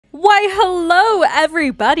Why hello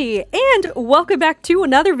everybody and welcome back to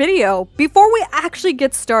another video. Before we actually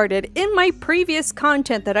get started, in my previous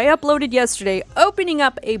content that I uploaded yesterday opening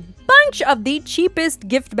up a bunch of the cheapest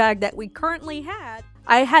gift bag that we currently had,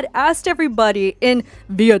 I had asked everybody in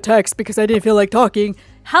via text because I didn't feel like talking,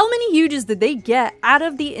 how many huges did they get out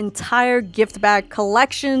of the entire gift bag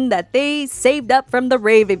collection that they saved up from the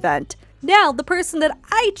rave event. Now, the person that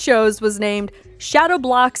I chose was named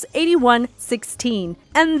ShadowBlocks8116,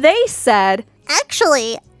 and they said,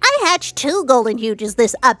 "Actually, I hatched 2 golden huges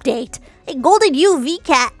this update, a golden UV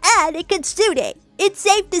cat and a Kitsune. It's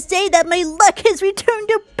safe to say that my luck has returned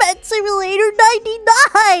to Pet Simulator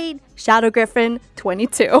 99! Shadow Griffin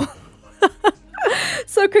 22.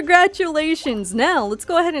 So congratulations. Now, let's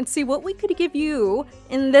go ahead and see what we could give you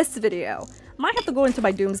in this video. Might have to go into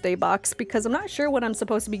my doomsday box because I'm not sure what I'm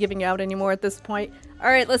supposed to be giving out anymore at this point.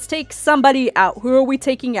 Alright, let's take somebody out. Who are we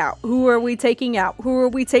taking out? Who are we taking out? Who are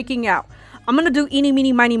we taking out? I'm gonna do eeny,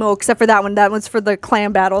 meeny, miny, mo, except for that one. That one's for the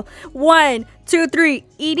clan battle. 1, 2, 3.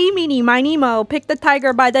 Eeny, meeny, miny, mo. Pick the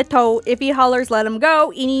tiger by the toe. If he hollers, let him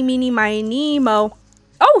go. Eeny, meeny, miny, mo.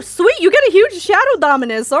 Oh, sweet. You get a huge Shadow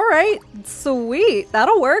Dominus. Alright. Sweet.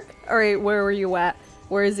 That'll work. Alright, where are you at?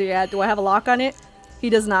 Where is he at? Do I have a lock on it?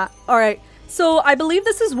 He does not. Alright. So, I believe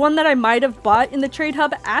this is one that I might have bought in the trade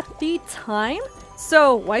hub at the time.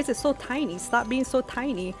 So, why is it so tiny? Stop being so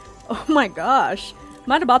tiny. Oh my gosh.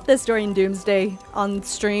 Might have bought this during Doomsday on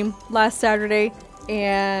stream last Saturday.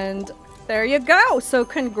 And there you go. So,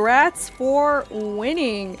 congrats for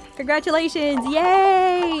winning. Congratulations.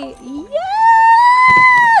 Yay! Yeah!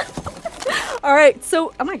 Alright,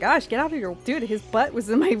 so, oh my gosh, get out of your... Dude, his butt was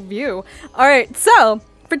in my view. Alright, so...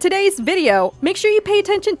 For today's video, make sure you pay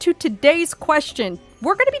attention to today's question.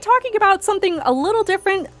 We're going to be talking about something a little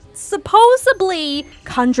different, supposedly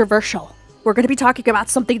controversial. We're going to be talking about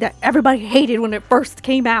something that everybody hated when it first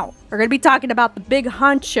came out. We're going to be talking about the big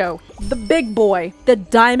honcho, the big boy, the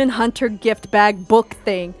Diamond Hunter gift bag book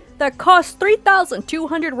thing that cost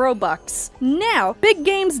 3,200 Robux. Now, Big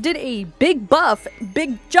Games did a big buff,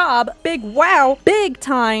 big job, big wow, big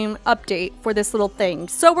time update for this little thing.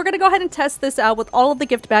 So we're gonna go ahead and test this out with all of the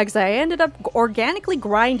gift bags that I ended up organically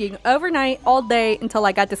grinding overnight all day until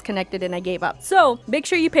I got disconnected and I gave up. So make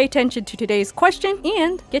sure you pay attention to today's question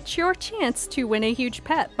and get your chance to win a huge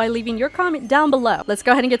pet by leaving your comment down below. Let's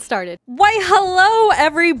go ahead and get started. Why hello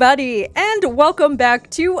everybody and welcome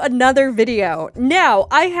back to another video. Now,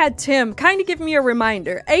 I had Tim kind of give me a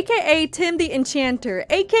reminder, aka Tim the Enchanter,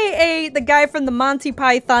 aka the guy from the Monty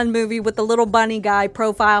Python movie with the little bunny guy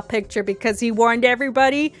profile picture, because he warned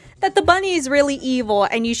everybody that the bunny is really evil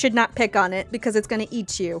and you should not pick on it because it's gonna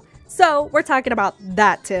eat you. So we're talking about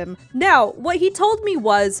that Tim. Now, what he told me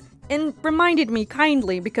was, and reminded me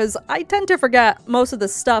kindly because I tend to forget most of the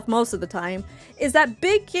stuff most of the time, is that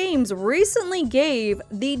Big Games recently gave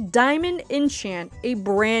the Diamond Enchant a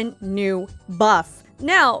brand new buff.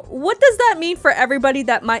 Now, what does that mean for everybody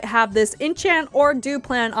that might have this enchant or do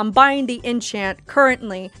plan on buying the enchant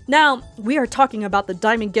currently? Now, we are talking about the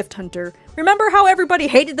Diamond Gift Hunter. Remember how everybody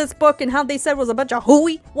hated this book and how they said it was a bunch of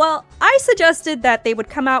hooey? Well, I suggested that they would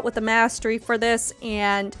come out with a mastery for this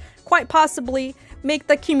and quite possibly make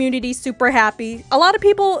the community super happy. A lot of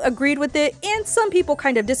people agreed with it, and some people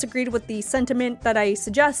kind of disagreed with the sentiment that I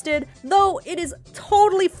suggested, though it is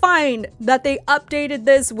totally fine that they updated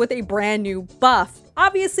this with a brand new buff.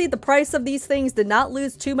 Obviously, the price of these things did not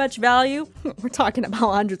lose too much value. We're talking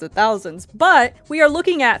about hundreds of thousands, but we are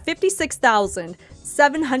looking at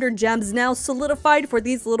 56,700 gems now solidified for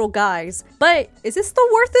these little guys. But is this still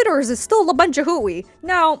worth it, or is it still a bunch of hooey?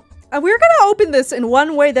 Now, we're gonna open this in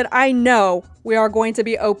one way that I know we are going to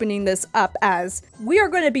be opening this up as. We are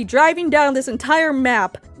going to be driving down this entire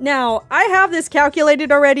map. Now, I have this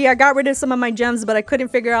calculated already. I got rid of some of my gems, but I couldn't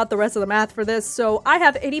figure out the rest of the math for this. So I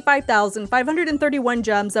have 85,531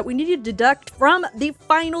 gems that we need to deduct from the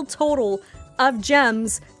final total of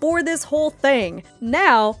gems for this whole thing.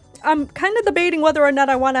 Now, I'm kind of debating whether or not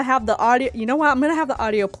I want to have the audio. You know what? I'm going to have the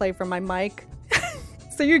audio play from my mic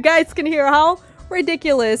so you guys can hear how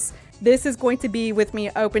ridiculous this is going to be with me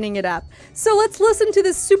opening it up. So let's listen to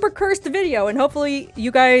this super cursed video and hopefully you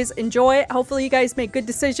guys enjoy it. Hopefully you guys make good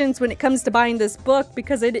decisions when it comes to buying this book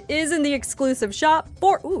because it is in the exclusive shop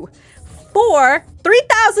for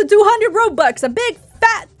 3,200 Robux, a big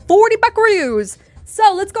fat 40 buckaroos.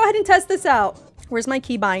 So let's go ahead and test this out. Where's my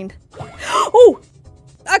keybind? Oh,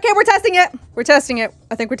 okay, we're testing it. We're testing it.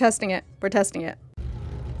 I think we're testing it. We're testing it.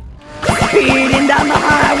 Speeding down the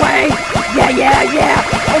highway. Yeah, yeah, yeah.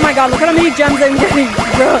 Oh my god, look at how many gems I'm getting. 300,000!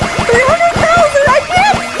 I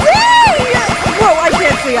can't see! Whoa, I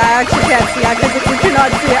can't see. I actually can't see. I physically cannot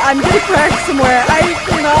see it. I'm gonna crash somewhere. I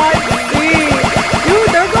cannot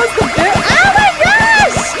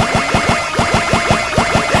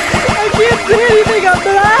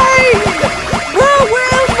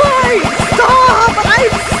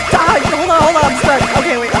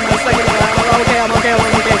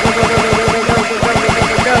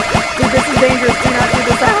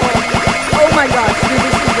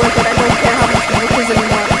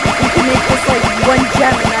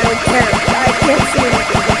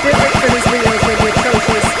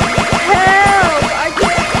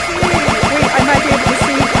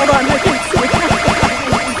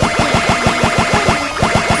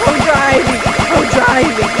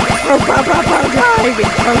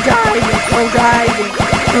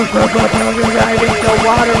Driving the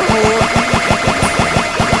water hole.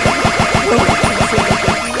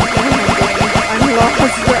 I'm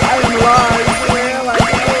lost. I'm lost. Where am I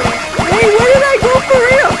going? Wait, where did I go for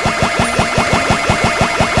real?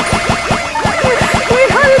 Wait,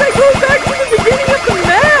 how did I go back to the beginning of the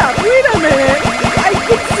map? Wait a minute. I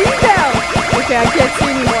can see now. Okay, I can't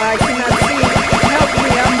see anymore. I cannot see. Help me,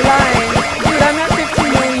 I'm blind. Dude, I'm at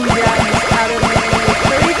 15 million gems out of the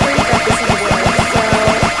 33 that this is worth. So,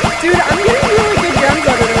 dude, I'm getting really good gems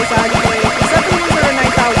out of this actually. Except for the ones that are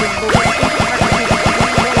 9,000. But we're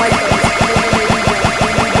don't like those.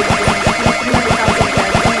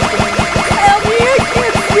 Help me, I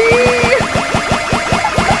can't see.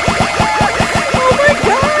 Oh my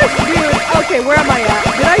gosh, dude. Okay, where am I at?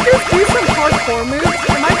 Did I just do some hardcore moves?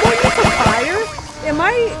 Am I going into fire?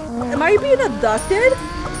 Am I being abducted?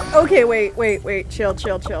 Okay, wait. Chill.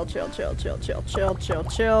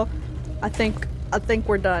 I think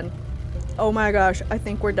we're done. Oh my gosh, I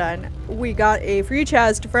think we're done. We got a free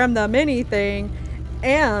chest from the mini thing,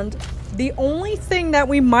 and the only thing that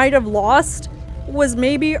we might have lost was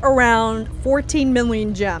maybe around 14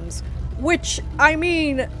 million gems. Which, I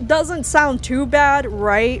mean, doesn't sound too bad,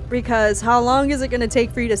 right? Because how long is it going to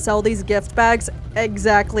take for you to sell these gift bags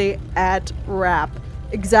exactly at wrap?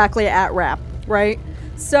 Exactly at wrap, right?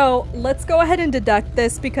 So let's go ahead and deduct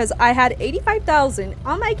this because I had 85,000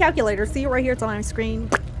 on my calculator. See it right here, it's on my screen.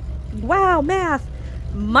 Wow, math.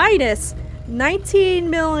 Minus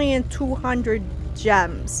 19,200,000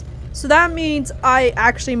 gems. So that means I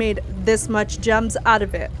actually made this much gems out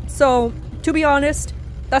of it. So to be honest,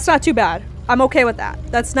 that's not too bad. I'm okay with that.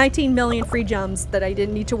 That's 19 million free gems that I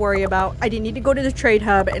didn't need to worry about. I didn't need to go to the trade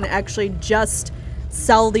hub and actually just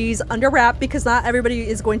sell these under wrap because not everybody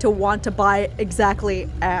is going to want to buy exactly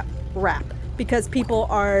at wrap because people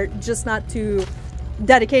are just not too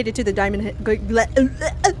dedicated to the diamond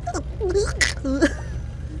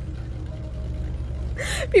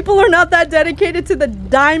people are not that dedicated to the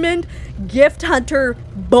Diamond Gift Hunter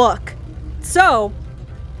book. So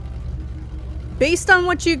based on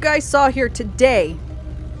what you guys saw here today,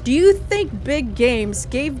 do you think Big Games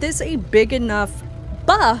gave this a big enough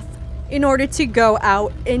buff in order to go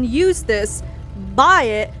out and use this, buy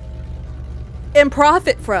it, and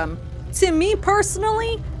profit from? To me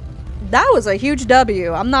personally, that was a huge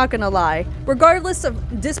W, I'm not gonna lie. Regardless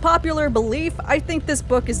of dispopular belief, I think this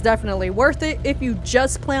book is definitely worth it if you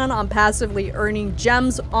just plan on passively earning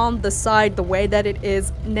gems on the side the way that it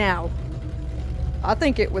is now. I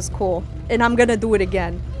think it was cool, and I'm gonna do it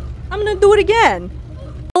again. I'm gonna do it again.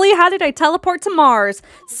 How did I teleport to Mars?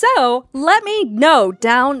 So let me know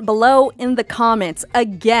down below in the comments.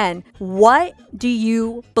 Again, what do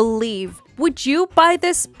you believe? Would you buy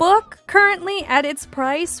this book currently at its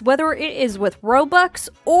price, whether it is with Robux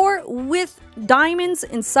or with diamonds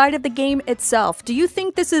inside of the game itself? Do you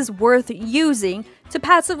think this is worth using to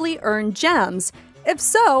passively earn gems? If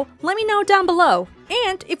so, let me know down below.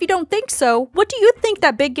 And if you don't think so, what do you think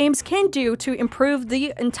that Big Games can do to improve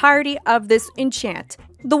the entirety of this enchant?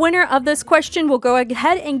 The winner of this question will go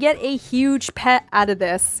ahead and get a huge pet out of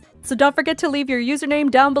this. So don't forget to leave your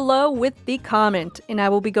username down below with the comment, and I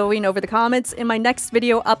will be going over the comments in my next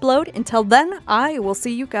video upload. Until then, I will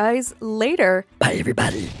see you guys later. Bye,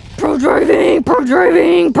 everybody. Pro driving, pro. I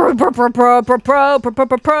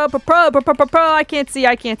can't see.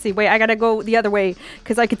 Wait, I gotta go the other way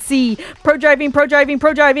because I could see. Pro driving.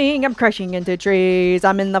 I'm crashing into trees.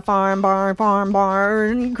 I'm in the farm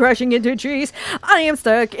barn, crashing into trees. I am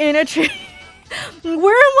stuck in a tree. Where am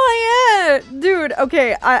I at? Dude,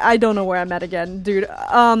 okay, I don't know where I'm at again. Dude,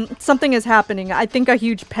 something is happening. I think a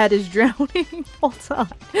huge pet is drowning. Hold on.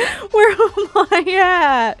 Where am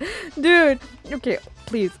I at? Dude, okay,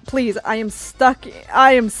 please, I am stuck.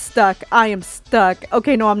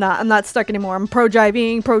 Okay, no, I'm not stuck anymore. I'm pro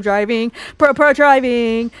driving.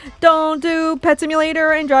 Don't do Pet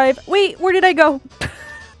Simulator and drive. Wait, where did I go?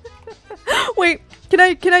 Wait. Can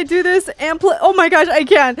I do this and play? Oh my gosh, I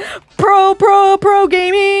can. Pro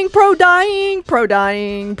gaming, pro dying.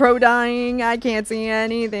 I can't see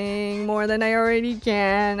anything more than I already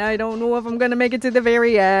can. I don't know if I'm gonna make it to the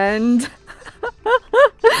very end.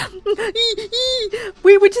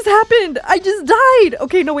 Wait, what just happened? I just died.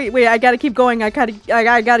 Okay, no, wait, I gotta keep going. I gotta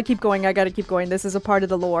keep going. This is a part of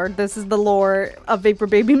the lore. This is the lore of Vapor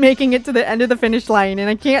Baby making it to the end of the finish line, and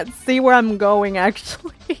I can't see where I'm going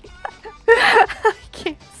actually. I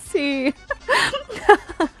can't see.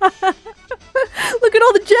 Look at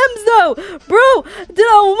all the gems though, bro.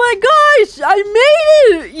 Oh my gosh, I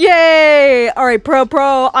made it. Yay. All right,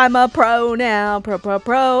 pro. I'm a pro now.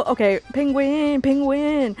 Pro. Okay,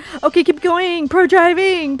 penguin. Okay, keep going. Pro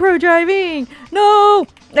driving. No.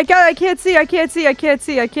 I can't see.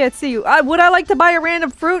 Would I like to buy a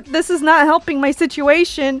random fruit? This is not helping my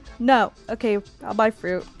situation. No. Okay, I'll buy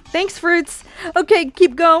fruit. Thanks, fruits. Okay,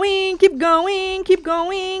 keep going. I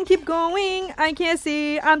can't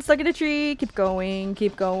see. I'm stuck in a tree. Keep going.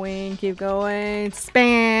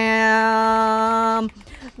 Spam.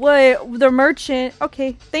 Wait, the merchant.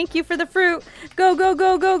 Okay, thank you for the fruit.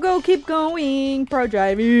 Go. Keep going. Pro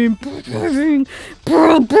driving.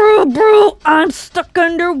 Bro. I'm stuck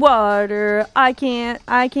underwater. I can't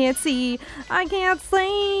see.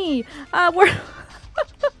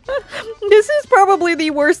 This is probably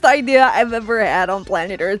the worst idea I've ever had on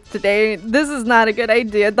planet Earth today. This is not a good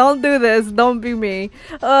idea. Don't do this. Don't be me.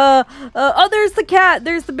 Oh, there's the cat.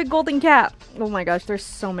 There's the big golden cat. Oh my gosh, there's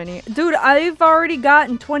so many. Dude, I've already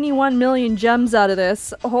gotten 21 million gems out of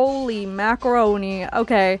this. Holy macaroni.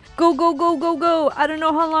 Okay. Go. I don't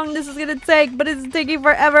know how long this is gonna take, but it's taking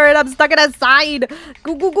forever and I'm stuck in a side.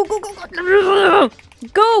 Go.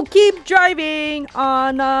 Go, keep driving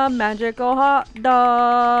on a magical hot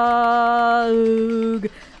dog.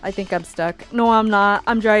 I think I'm stuck. No, I'm not.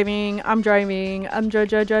 I'm driving. I'm driving. Pro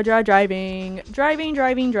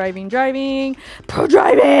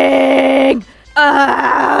driving!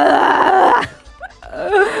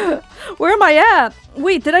 Where am I at?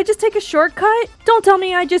 Wait, did I just take a shortcut? Don't tell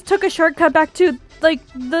me I just took a shortcut back to, like,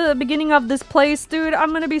 the beginning of this place, dude.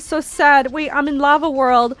 I'm gonna be so sad. Wait, I'm in lava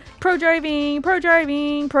world. Pro driving. Pro.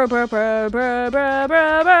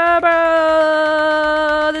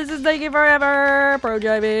 This is taking forever. Pro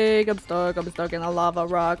driving. I'm stuck in a lava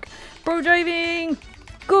rock. Pro driving.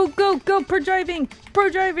 Go. Pro driving.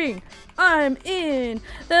 I'm in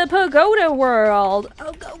the pagoda world.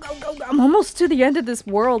 Oh, go. I'm almost to the end of this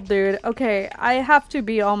world, dude. Okay, I have to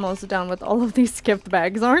be almost done with all of these gift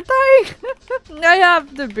bags, aren't I? I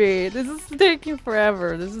have to be. This is taking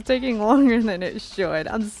forever. This is taking longer than it should.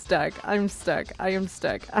 I'm stuck. I am stuck. I can't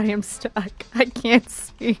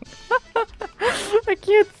see. I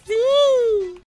can't see.